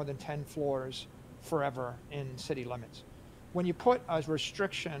building more than 10 floors forever in city limits. When you put a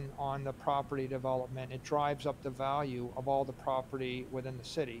restriction on the property development, it drives up the value of all the property within the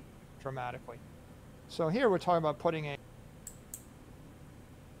city dramatically. So here we're talking about putting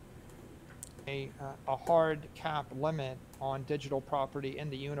a hard cap limit on digital property in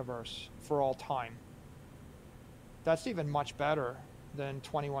the universe for all time. That's even much better than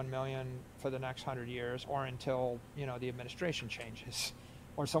 21 million for the next 100 years, or until, you know, the administration changes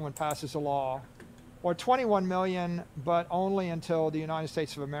or someone passes a law, or 21 million but only until the United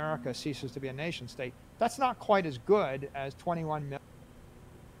States of America ceases to be a nation state. That's not quite as good as 21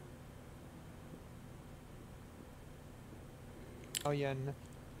 million.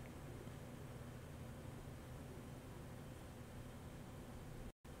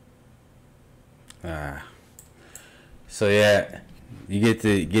 So yeah, you get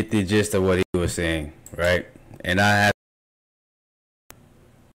the gist of what he was saying, right? And I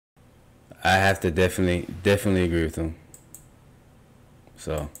have to definitely agree with him.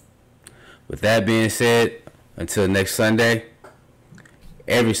 So with that being said, until next Sunday,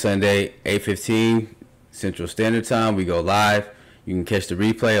 every Sunday 8:15 Central Standard Time, we go live. You can catch the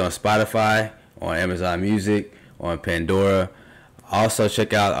replay on Spotify, on Amazon Music, on Pandora. Also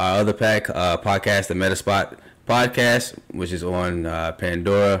check out our other podcast, the Metaspot podcast, which is on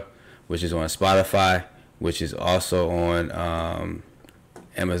Pandora, which is on Spotify, which is also on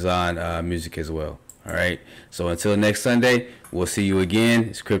Amazon Music as well. All right. So until next Sunday, we'll see you again.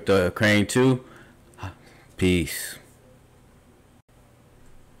 It's Crypto Crane 2. Peace.